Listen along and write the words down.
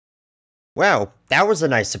Well, that was a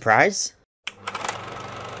nice surprise.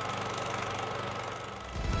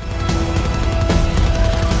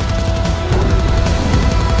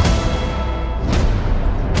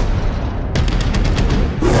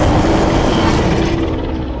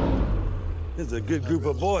 This is a good group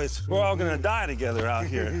of boys. We're all gonna die together out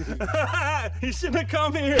here. You shouldn't have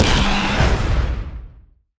come here.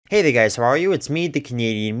 Hey there guys, how are you? It's me, the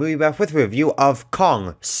Canadian Movie Buff, with a review of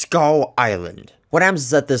Kong, Skull Island. What happens is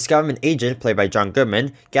that this government agent, played by John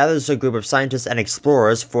Goodman, gathers a group of scientists and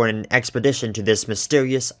explorers for an expedition to this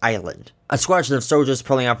mysterious island. A squadron of soldiers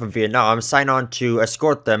pulling out from Vietnam sign on to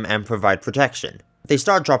escort them and provide protection. They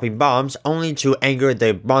start dropping bombs, only to anger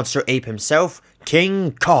the monster ape himself,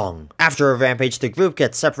 King Kong. After a rampage, the group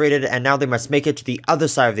gets separated and now they must make it to the other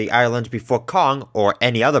side of the island before Kong, or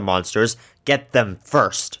any other monsters, get them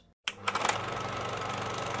first.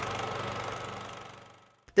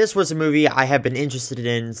 This was a movie I have been interested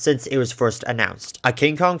in since it was first announced. A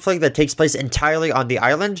King Kong flick that takes place entirely on the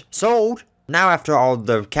island? Sold! Now after all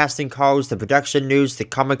the casting calls, the production news, the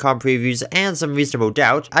Comic-Con previews, and some reasonable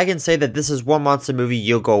doubt, I can say that this is one monster movie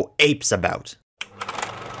you'll go apes about.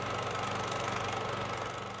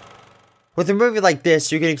 With a movie like this,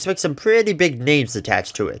 you can expect some pretty big names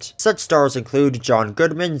attached to it. Such stars include John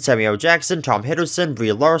Goodman, Samuel Jackson, Tom Hiddleston,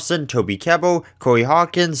 Brie Larson, Toby Kebbell, Corey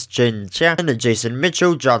Hawkins, Jin Chen, Jason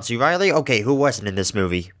Mitchell, John C. Reilly. Okay, who wasn't in this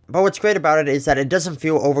movie? But what's great about it is that it doesn't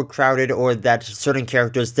feel overcrowded or that certain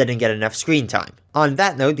characters didn't get enough screen time. On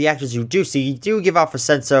that note, the actors you do see do give off a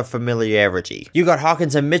sense of familiarity. You got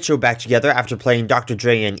Hawkins and Mitchell back together after playing Dr.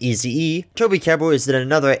 Dre and Eazy-E, Toby Kebbell is in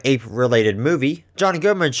another ape-related movie, John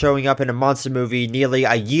Goodman showing up in a monster movie nearly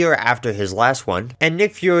a year after his last one, and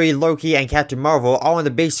Nick Fury, Loki, and Captain Marvel all on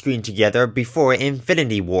the big screen together before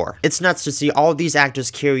Infinity War. It's nuts to see all these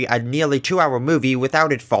actors carry a nearly 2-hour movie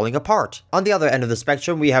without it falling apart. On the other end of the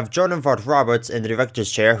spectrum, we have Jordan Vogt-Roberts in the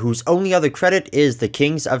director's chair, whose only other credit is The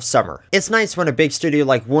Kings of Summer. It's nice when a big studio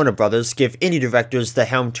like Warner Brothers give indie directors the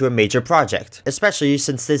helm to a major project, especially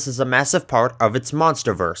since this is a massive part of its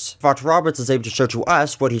monsterverse. Vogt-Roberts is able to show to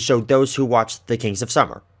us what he showed those who watched The Kings of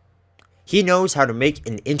Summer. He knows how to make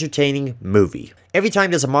an entertaining movie. Every time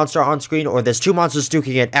there's a monster on screen or there's two monsters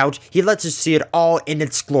duking it out, he lets us see it all in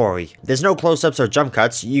its glory. There's no close-ups or jump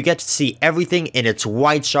cuts, you get to see everything in its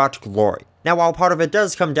wide-shot glory. Now, while part of it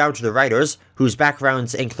does come down to the writers, whose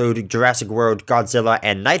backgrounds include Jurassic World, Godzilla,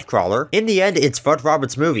 and Nightcrawler, in the end, it's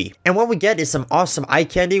Vogt-Roberts' movie. And what we get is some awesome eye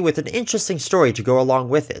candy with an interesting story to go along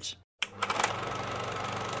with it.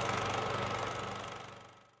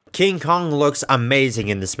 King Kong looks amazing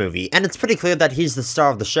in this movie, and it's pretty clear that he's the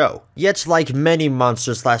star of the show. Yet, like many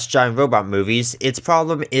monster/giant robot movies, its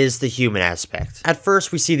problem is the human aspect. At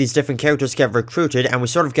first, we see these different characters get recruited and we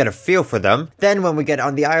sort of get a feel for them. Then when we get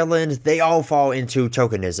on the island, they all fall into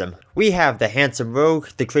tokenism. We have the handsome rogue,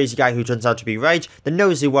 the crazy guy who turns out to be right, the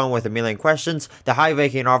nosy one with a million questions, the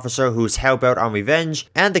high-ranking officer who's hellbent on revenge,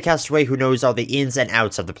 and the castaway who knows all the ins and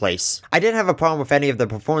outs of the place. I didn't have a problem with any of the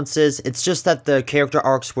performances, it's just that the character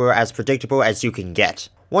arcs were as predictable as you can get.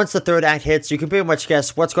 Once the third act hits, you can pretty much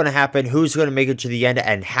guess what's going to happen, who's going to make it to the end,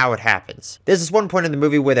 and how it happens. There's this one point in the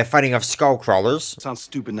movie where they're fighting off skull crawlers. Sounds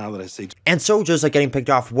stupid now that I say. And soldiers are getting picked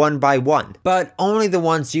off one by one, but only the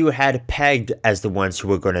ones you had pegged as the ones who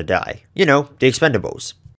were going to die. You know, the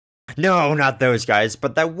Expendables. No, not those guys,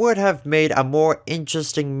 but that would have made a more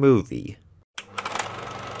interesting movie.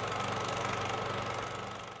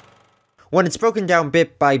 When it's broken down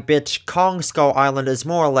bit by bit, Kong Skull Island is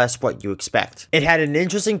more or less what you expect. It had an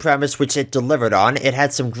interesting premise which it delivered on, it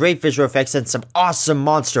had some great visual effects and some awesome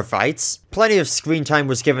monster fights. Plenty of screen time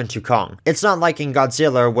was given to Kong. It's not like in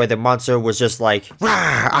Godzilla where the monster was just like,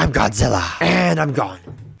 "Rawr, I'm Godzilla, and I'm gone."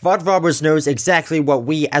 Vogt-Roberts knows exactly what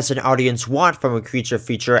we as an audience want from a creature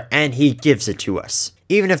feature, and he gives it to us.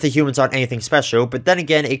 Even if the humans aren't anything special, but then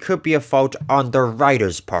again it could be a fault on the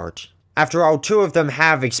writer's part. After all, two of them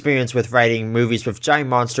have experience with writing movies with giant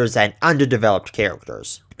monsters and underdeveloped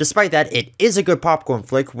characters. Despite that, it is a good popcorn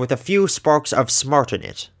flick with a few sparks of smart in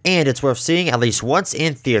it. And it's worth seeing at least once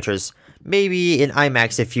in theaters. Maybe in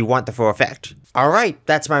IMAX if you want the full effect. Alright,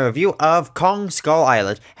 that's my review of Kong Skull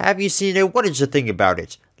Island. Have you seen it? What did you think about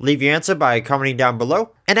it? Leave your answer by commenting down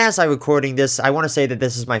below. And as I'm recording this, I want to say that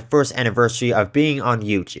this is my first anniversary of being on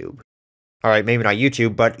YouTube. Alright, maybe not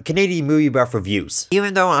YouTube, but Canadian Movie Buff Reviews.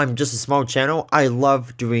 Even though I'm just a small channel, I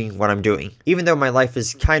love doing what I'm doing. Even though my life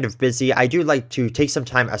is kind of busy, I do like to take some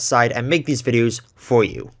time aside and make these videos for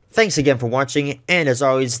you. Thanks again for watching, and as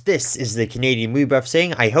always, this is the Canadian Movie Buff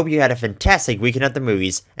saying I hope you had a fantastic weekend at the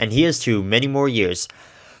movies, and here's to many more years.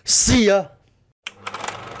 See ya!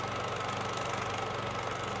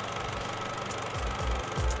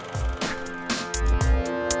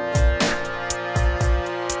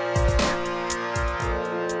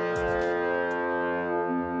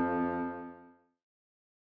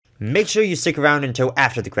 Make sure you stick around until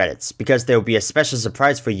after the credits, because there will be a special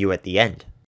surprise for you at the end.